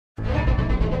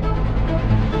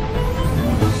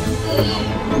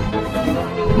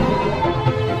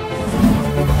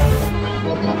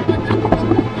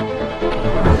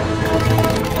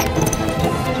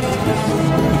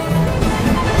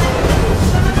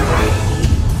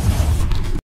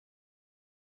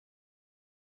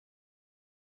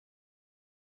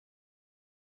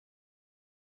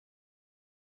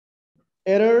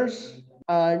errors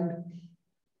and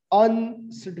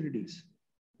uncertainties.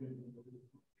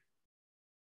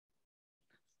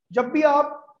 जब भी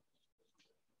आप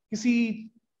किसी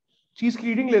चीज की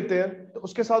रीडिंग लेते हैं तो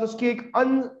उसके साथ उसकी एक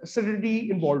अनसर्टेनिटी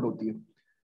इन्वॉल्व होती है,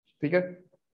 ठीक है?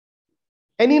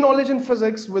 Any knowledge in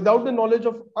physics without the knowledge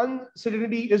of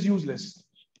uncertainty is useless.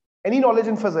 Any knowledge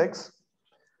in physics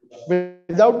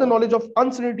without the knowledge of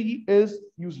uncertainty is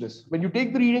useless. When you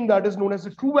take the reading, that is known as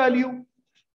the true value.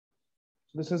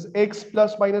 This is x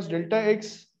plus minus delta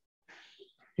x.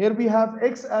 Here we have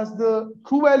x as the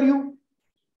true value,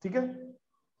 okay?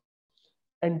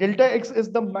 And delta x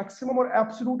is the maximum or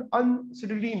absolute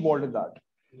uncertainty involved in that.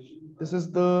 This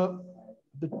is the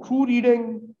true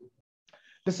reading.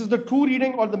 This is the true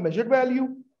reading or the measured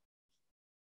value.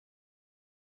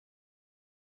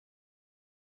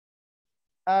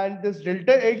 And this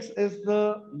delta x is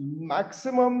the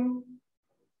maximum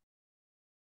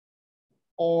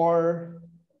or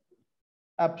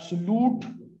absolute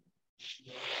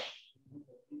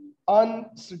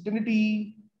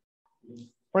uncertainty.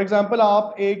 For example,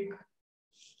 आप एक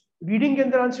reading के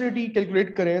अंदर uncertainty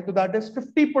calculate करें तो that is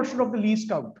 50% of the least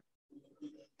count.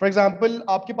 For example,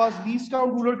 आपके पास least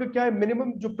count ruler का क्या है?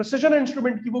 मिनिमम जो प्रिसिजन है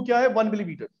इंस्ट्रूमेंट की वो क्या है? 1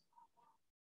 millimetre.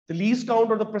 The least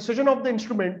count or the precision of the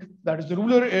instrument, that is the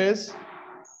ruler, is,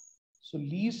 so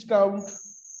least count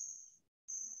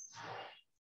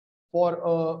for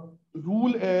a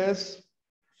rule is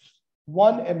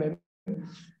 1 mm.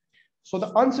 So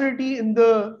the uncertainty in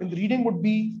the reading would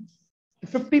be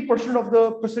 50% of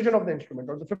the precision of the instrument,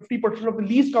 or the 50% of the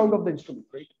least count of the instrument,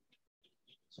 right?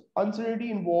 So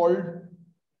uncertainty involved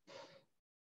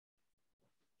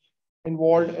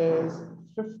is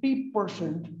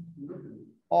 50%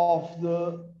 of the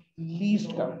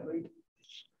least count, right?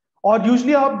 और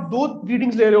usually आप दो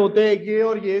readings ले रहे होते हैं, ये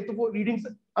और ये, तो वो रीडिंग्स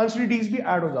अनसर्टेनिटीज भी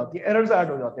ऐड हो जाती है, एरर्स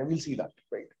ऐड हो जाते हैं. We'll see that,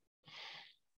 right?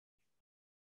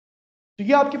 तो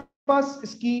ये आपके पास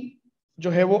इसकी जो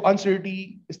है वो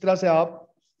अनसर्टेनिटी इस तरह से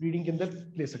आप रीडिंग के अंदर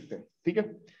ले सकते हैं, ठीक है?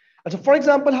 अच्छा, फॉर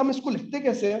एग्जांपल हम इसको लिखते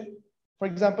कैसे हैं? For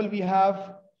example we have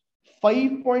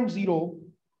 5.0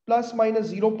 plus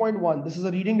minus 0.1. This is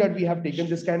a reading that we have taken.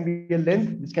 This can be a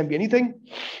length, this can be anything.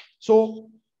 So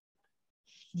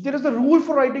there is a rule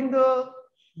for writing the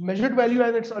measured value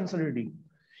and its uncertainty.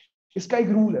 इसका एक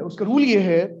rule है. उसका rule ये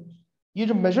है, ये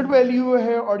जो measured value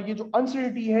है और ये जो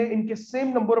uncertainty है, इनके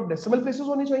same number of decimal places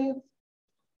होने चाहिए.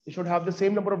 They should have the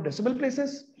same number of decimal places,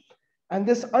 and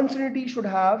this uncertainty should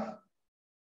have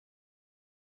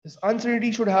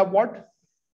what?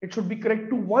 It should be correct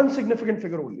to one significant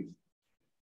figure only.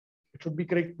 It should be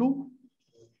correct to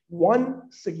one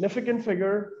significant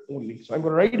figure only. So I'm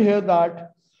going to write here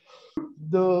that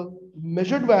the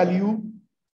measured value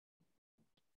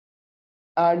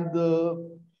and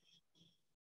the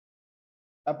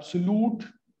absolute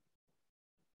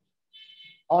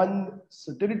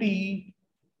uncertainty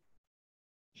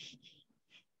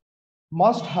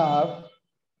must have,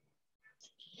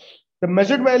 the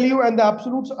measured value and the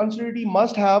absolute uncertainty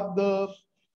must have the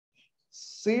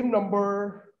same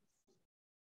number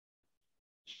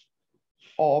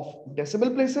of decimal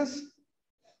places,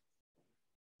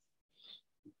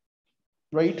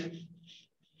 right?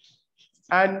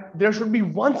 And there should be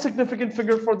one significant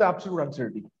figure for the absolute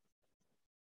uncertainty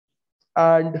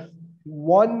and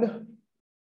one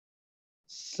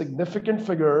significant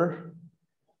figure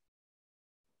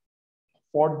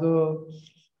for the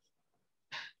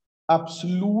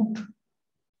absolute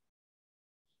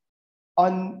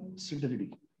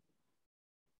uncertainty.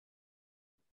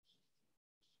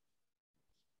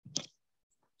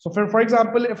 So for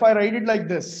example, if I write it like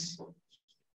this,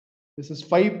 this is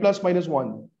 5 plus minus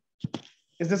 1.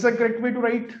 Is this a correct way to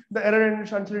write the error and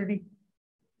its uncertainty?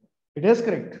 It is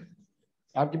correct.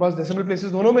 आपके पास decimal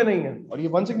places दोनों में नहीं है और ये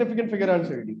one significant figure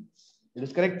uncertainty. It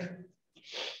is correct.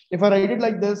 If I write it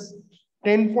like this,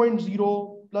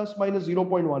 10.0 plus minus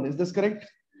 0.1, is this correct?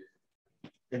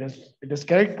 It is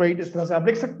correct, right? इस तरह से आप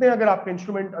लिख सकते हैं अगर आपका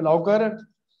इंस्ट्रूमेंट अलाउ कर रहा है.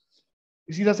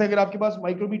 इसी तरह से अगर आपके पास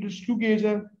माइक्रोमीटर स्क्रू गेज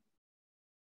है,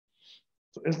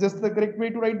 so is this the correct way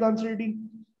to write the uncertainty?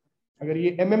 अगर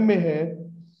ये mm में है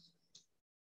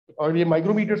और ये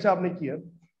माइक्रोमीटर से आपने किया,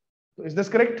 तो is this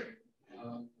correct?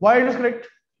 Why it is correct?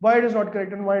 Why it is not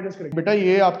correct and why it is correct? बेटा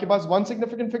ये आपके पास one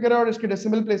significant figure है और इसके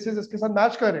decimal places इसके साथ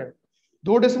मैच कर रहे हैं.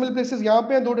 2 decimal places यहाँ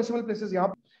पे हैं, 2 decimal places यहाँ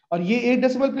पे, और ये 1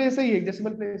 decimal place है, ये 1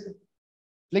 decimal place है,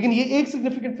 लेकिन ये एक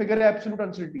significant figure है absolute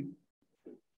uncertainty.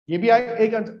 ये भी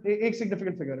एक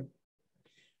significant figure है.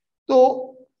 तो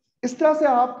इस तरह से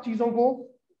आप चीजों को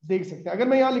देख सकते हैं. अगर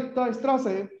मैं यहां लिखता इस तरह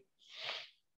से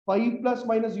 5 plus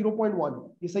minus 0.1,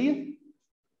 ये सही है?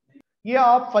 ये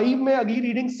आप 5 में अगली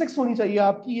रीडिंग 6 होनी चाहिए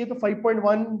आपकी, ये तो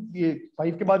 5.1, ये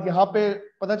 5 के बाद यहाँ पे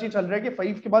पता चल रहा है कि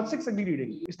 5 के बाद 6 अगली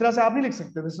रीडिंग। इस तरह से आप नहीं लिख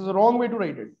सकते, this is a wrong way to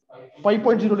right it.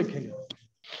 5.0 लिखेंगे।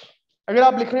 अगर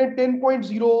आप लिख रहे हैं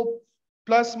 10.0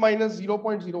 plus minus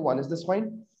 0.01, is this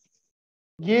fine?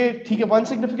 ये ठीक है, वन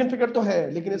सिग्निफिकेंट फिगर तो है,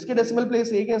 लेकिन इसके डेसिमल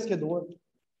प्लेस एक है, इसके दो है।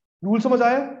 रूल समझ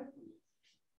आया?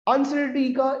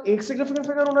 अनसर्टेनिटी का एक सिग्निफिकेंट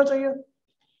फिगर होना चाहिए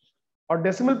और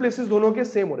डेसिमल प्लेसेस दोनों के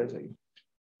सेम होने चाहिए।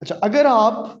 अच्छा, अगर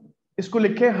आप इसको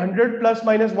लिखे 100 प्लस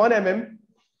माइनस 1 mm,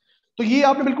 तो ये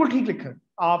आपने बिल्कुल ठीक लिखा है।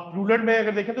 आप रूलर में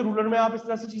अगर देखें तो रूलर में आप इस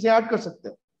तरह से चीजें ऐड कर सकते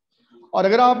हैं। और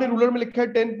अगर आपने रूलर में लिखा है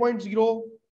 10.0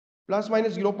 प्लस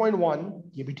माइनस 0.1,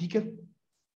 ये भी ठीक है।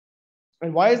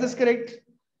 And why is this correct?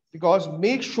 Because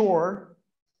make sure,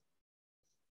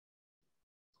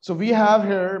 so we have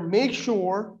here, make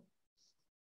sure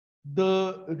the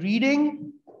reading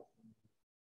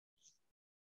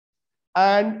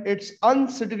and its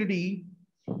uncertainty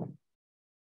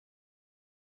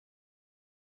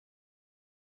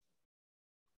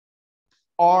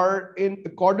are in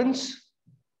accordance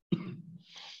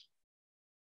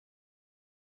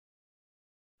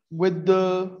with the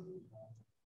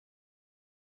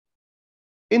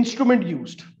instrument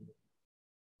used.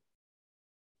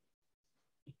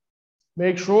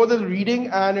 Make sure the reading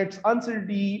and its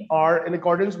uncertainty are in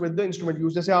accordance with the instrument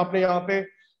used. जैसे आपने यहाँ पे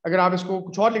अगर आप इसको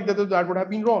कुछ और लिख देते तो that would have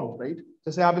been wrong, right?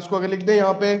 जैसे आप इसको अगर लिख दें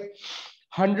यहाँ पे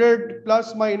 100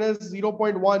 plus minus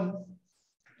 0.1,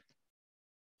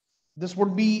 this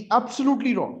would be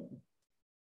absolutely wrong.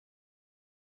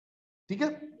 ठीक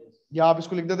है? या आप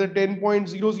इसको लिख देते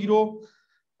 10.00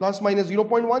 plus minus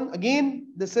 0.1, again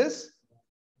this is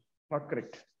not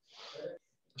correct.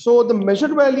 So the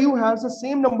measured value has the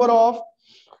same number of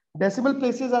decimal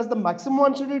places as the maximum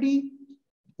uncertainty,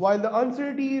 while the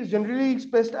uncertainty is generally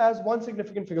expressed as one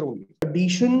significant figure only.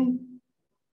 Addition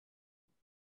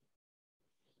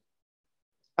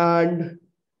and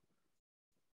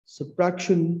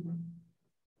subtraction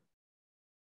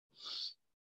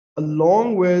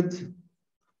along with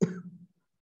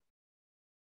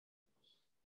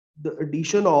the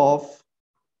addition of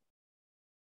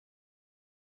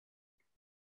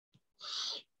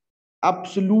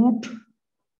absolute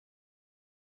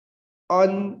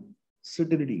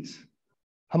uncertainties.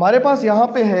 हमारे पास यहां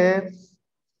पे है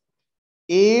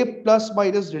a plus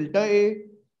minus delta a.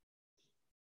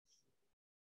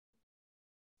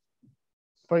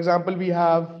 For example, we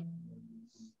have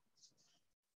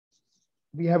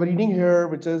a reading here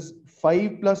which is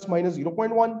 5 plus minus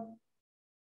 0.1.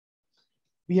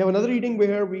 We have another reading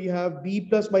where we have b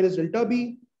plus minus delta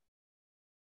b,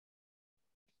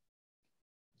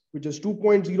 which is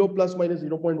 2.0 plus minus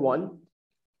 0.1.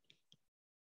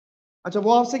 अच्छा,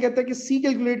 वो आपसे कहता है कि c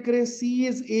calculate करें, c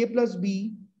is a plus b,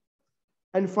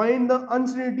 and find the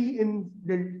uncertainty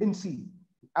in c,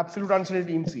 absolute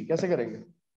uncertainty in c. कैसे करेंगे?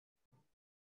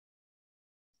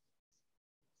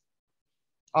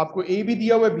 आपको a भी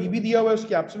दिया हुआ है, b भी दिया हुआ है,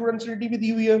 उसकी absolute uncertainty भी दी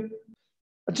हुई है।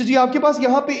 अच्छा जी, आपके पास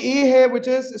यहाँ पे a है, which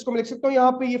is, इसको मैं लिख सकता हूँ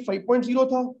यहाँ पे, ये 5.0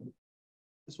 था,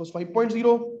 this was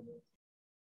 5.0.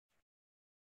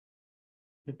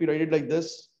 Let me write it like this.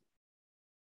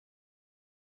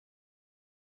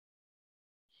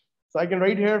 So I can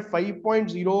write here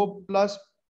 5.0 plus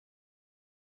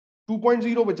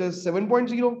 2.0, which is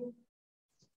 7.0.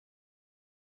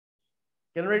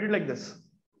 Can I write it like this?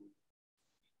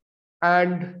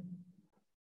 And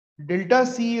delta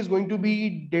c is going to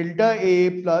be delta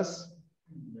a plus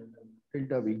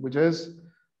delta b, which is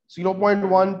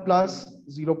 0.1 plus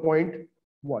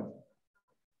 0.1.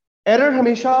 Error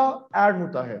हमेशा add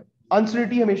होता है,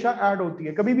 uncertainty हमेशा add होती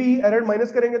है। कभी भी error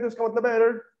minus करेंगे तो इसका मतलब है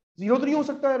एरर जीरो तो नहीं हो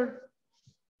सकता एरर,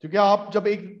 क्योंकि आप जब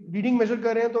एक रीडिंग मेजर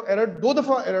कर रहे हैं तो एरर दो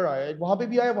दफा एरर आया है, वहां पे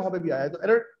भी आया, वहां पे भी आया है, तो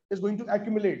error is going to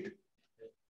accumulate,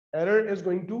 error is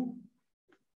going to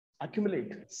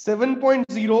accumulate.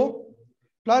 7.0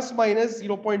 plus minus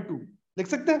 0.2 लिख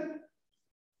सकते हैं,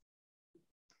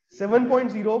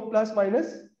 7.0 प्लस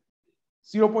माइनस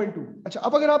 0.2। अच्छा,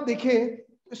 अब अगर आप देखें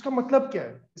इसका मतलब क्या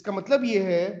है? इसका मतलब ये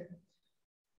है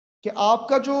कि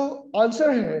आपका जो आंसर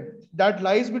है that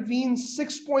lies between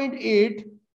 6.8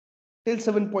 till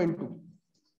 7.2.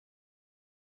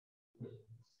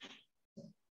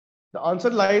 The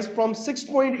answer lies from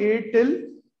 6.8 till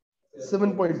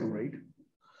 7.2, right?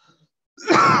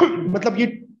 मतलब ये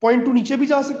 0.2 नीचे भी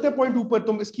जा सकते हैं, 0.2 पर,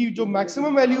 तो इसकी जो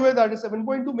मैक्सिमम वैल्यू है that is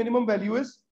 7.2, minimum value is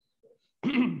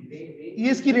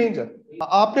ये इसकी रेंज है।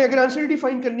 आपने अगर अनसर्टेनिटी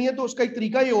फाइंड करनी है तो उसका एक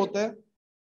तरीका ये होता है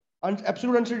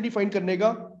एब्सोल्यूट अनसर्टेनिटी फाइंड करने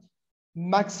का,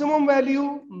 maximum value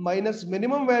minus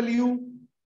minimum value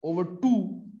over 2।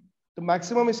 तो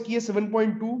मैक्सिमम इसकी है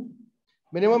 7.2,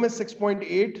 मिनिमम है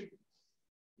 6.8,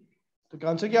 तो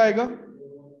आंसर क्या आएगा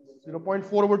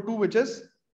 0.4/2 which is,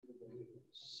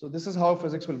 so this is how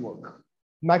physics will work.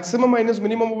 Maximum minus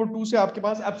minimum over 2 से आपके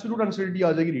पास एब्सोल्यूट अनसर्टेनिटी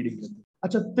आ जाएगी रीडिंग के।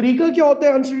 अच्छा तरीका क्या होता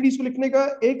है अनसर्टेनिटीज को लिखने का,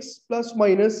 x plus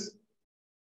minus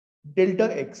delta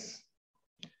x।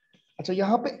 अच्छा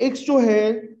यहाँ पे x जो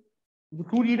है वो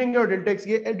टू रीडिंग है और डेल्टा x,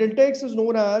 ये delta x is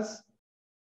known as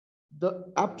the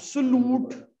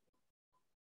absolute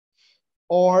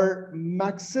और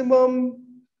maximum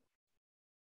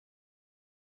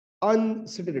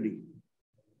uncertainty.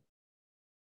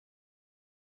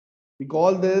 We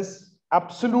call this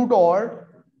absolute or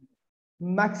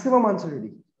maximum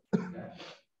uncertainty.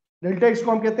 Delta x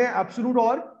को हम कहते हैं absolute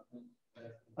और,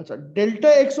 अच्छा delta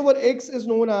x over x is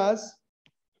known as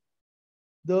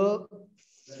the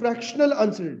fractional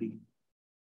uncertainty.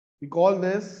 We call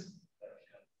this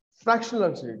fractional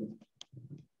uncertainty.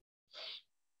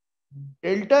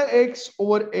 Delta x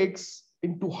over x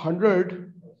into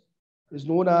 100 is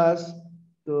known as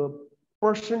the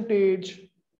percentage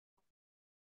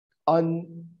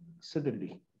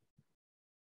uncertainty.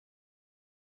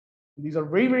 These are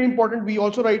very, very important. We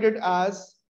also write it as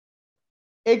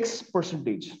x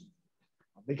percentage.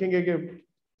 देखेंगे कि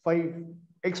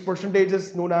 5x percentage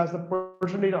is known as the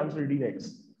percentage uncertainty in x.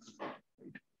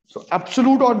 So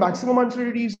absolute or maximum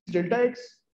uncertainty is delta x.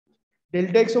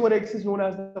 Delta x over x is known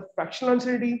as the fractional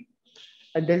uncertainty,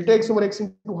 and delta x over x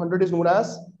into 100 is known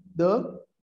as the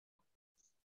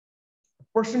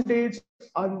percentage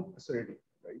uncertainty,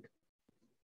 right?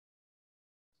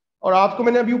 और आपको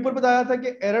मैंने अभी ऊपर बताया था कि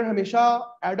error हमेशा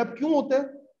add up क्यों होते हैं।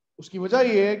 उसकी वजह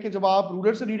ये है कि जब आप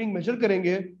रूलर से रीडिंग मेजर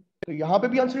करेंगे तो यहाँ पे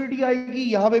भी अनसर्टेनिटी आएगी,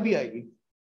 यहाँ पे भी आएगी।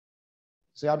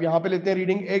 से आप यहाँ पे लेते हैं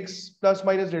reading x plus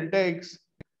minus delta x,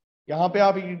 यहाँ पे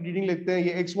आप रीडिंग लेते हैं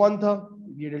ये x1 था,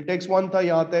 ये डेल्टा x1 था,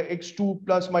 यहाँ आता है x2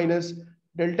 plus minus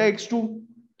delta x2।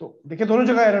 तो देखिए दोनों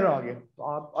जगह एरर आ गए, तो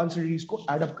आप अनसर्टेनिटीज को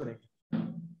ऐड अप करेंगे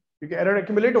क्योंकि एरर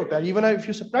एक्यूमुलेट होता है। Even if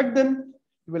you subtract them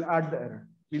you will add the error,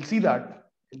 we will see that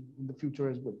in the future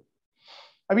as well.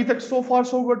 अभी तक सो फार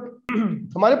सो गुड।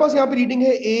 हमारे पास यहाँ पे रीडिंग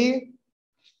है a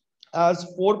as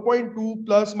 4.2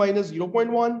 plus minus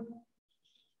 0.1,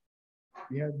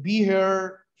 we have b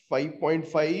here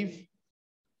 5.5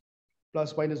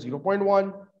 plus minus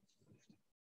 0.1,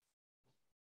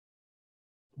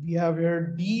 we have here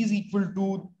d is equal to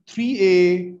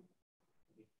 3a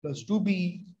plus 2b.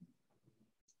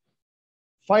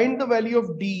 Find the value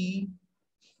of d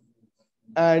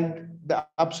and the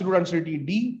absolute uncertainty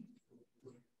d.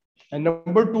 And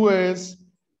number 2 is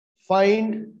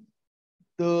find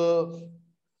the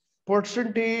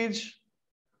percentage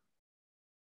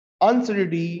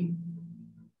uncertainty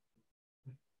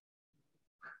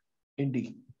in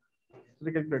d.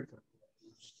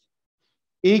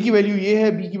 A की value ये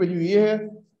है, B की value ये है।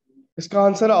 इसका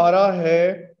answer आ रहा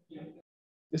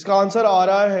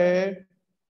है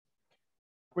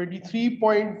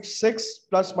 23.6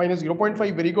 plus minus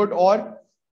 0.5। Very good. और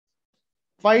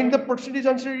find the percentage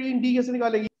uncertainty in D कैसे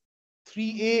निकालेंगे?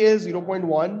 3a is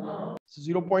 0.1,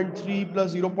 0.3 plus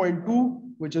 0.2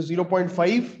 which is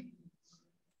 0.5.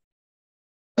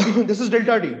 This is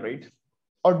delta D, right?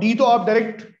 और D तो आप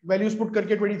डायरेक्ट वैल्यूज पुट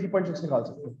करके 23.6 निकाल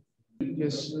सकते हो।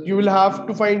 Yes, you will have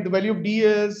to find the value of D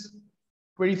is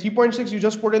 23.6. You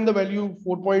just put in the value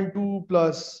 4.2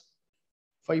 plus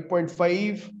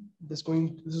 5.5. This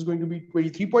is going to be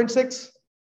 23.6,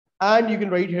 and you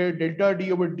can write here delta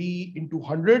D over D into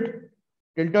 100.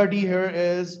 Delta D here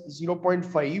is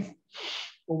 0.5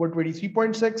 over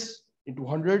 23.6 into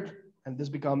 100, and this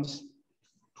becomes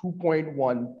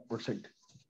 2.1%.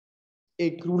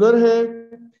 एक ruler है,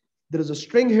 there is a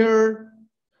string here.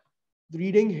 The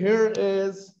reading here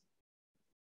is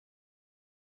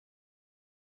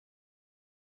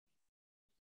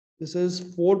this is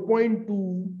 4.2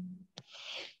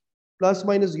 plus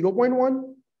minus 0.1.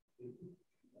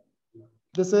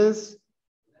 This is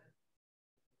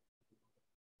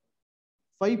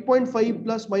 5.5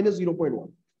 plus minus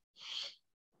 0.1.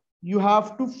 You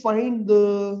have to find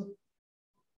the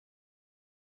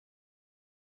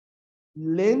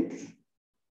length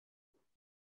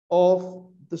of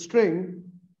the string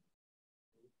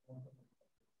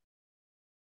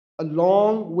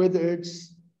along with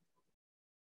its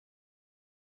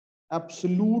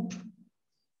absolute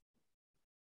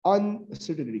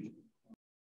uncertainty.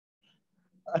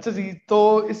 अच्छा जी,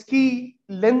 तो इसकी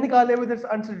length निकाले with its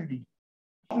uncertainty.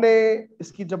 आपने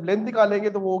इसकी जब length निकालेंगे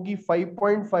तो वो होगी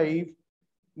 5.5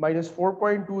 minus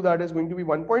 4.2, that is going to be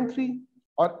 1.3,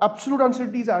 और एब्सोल्यूट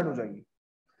अनसर्टेनिटीज ऐड हो जाएंगी।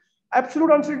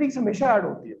 Absolute uncertainties हमेशा ऐड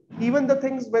होती है। Even the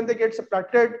things when they get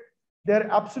subtracted, their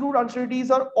absolute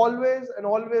uncertainties are always and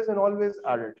always and always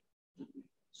added.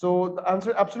 So the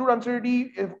answer, absolute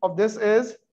uncertainty of this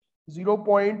is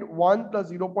 0.1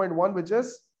 plus 0.1, which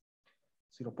is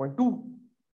 0.2.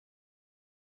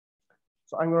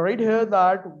 So I'm going to write here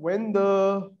that when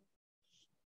the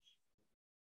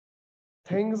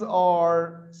things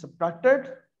are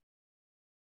subtracted,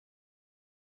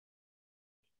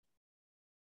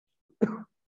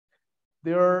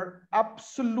 their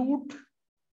absolute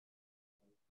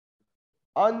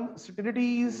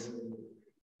uncertainties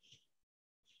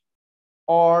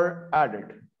are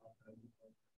added.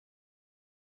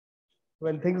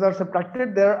 When things are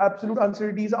subtracted, their absolute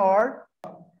uncertainties are.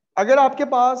 अगर आपके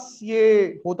पास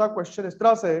ये होता question इस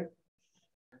तरह से,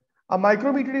 a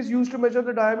micrometer is used to measure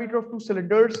the diameter of two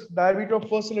cylinders. Diameter of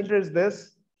first cylinder is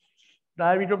this.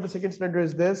 Diameter of the second cylinder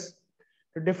is this.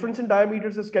 The difference in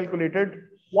diameters is calculated.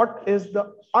 What is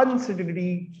the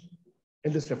uncertainty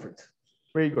in this difference?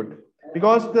 Very good.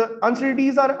 Because the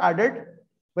uncertainties are added.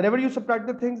 Whenever you subtract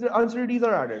the things, the uncertainties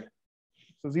are added.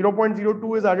 So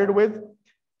 0.02 is added with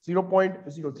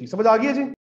 0.03. समझ आ गया जी?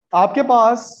 आपके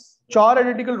पास 4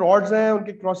 identical rods हैं,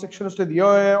 उनके cross section उसने दिया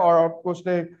है और आपको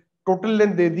उसने टोटल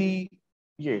लेंथ दे दी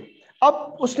ये.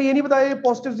 अब उसने ये नहीं बताया ये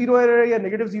पॉजिटिव 0 एरर है या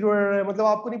नेगेटिव 0 एरर है, मतलब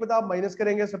आपको नहीं पता आप माइनस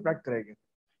करेंगे सब्ट्रैक्ट करेंगे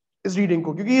इस रीडिंग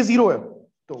को, क्योंकि ये 0 है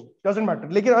तो डजंट मैटर.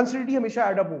 लेकिन अनसर्टेनिटी हमेशा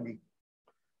ऐड अप होगी.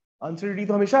 अनसर्टेनिटी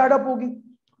तो हमेशा ऐड अप होगी.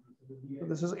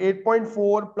 This is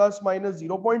 8.4 plus minus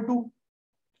 0.2.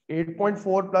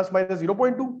 8.4 plus minus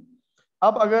 0.2.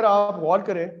 अब अगर आप गौर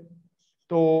करें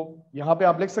तो यहां पे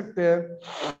आप लिख सकते हैं,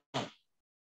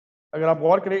 अगर आप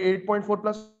गौर करें 8.4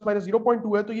 प्लस माइनस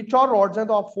 0.2 है तो ये 4 रॉड्स हैं,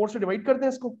 तो आप 4 से डिवाइड कर दें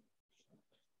इसको,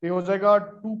 तो ये हो जाएगा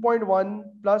 2.1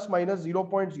 प्लस माइनस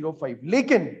 0.05.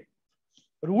 लेकिन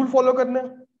रूल फॉलो करना,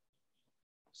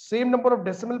 same number of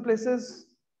decimal places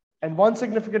and one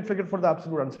significant figure for the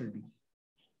absolute uncertainty.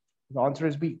 The answer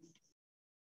is B.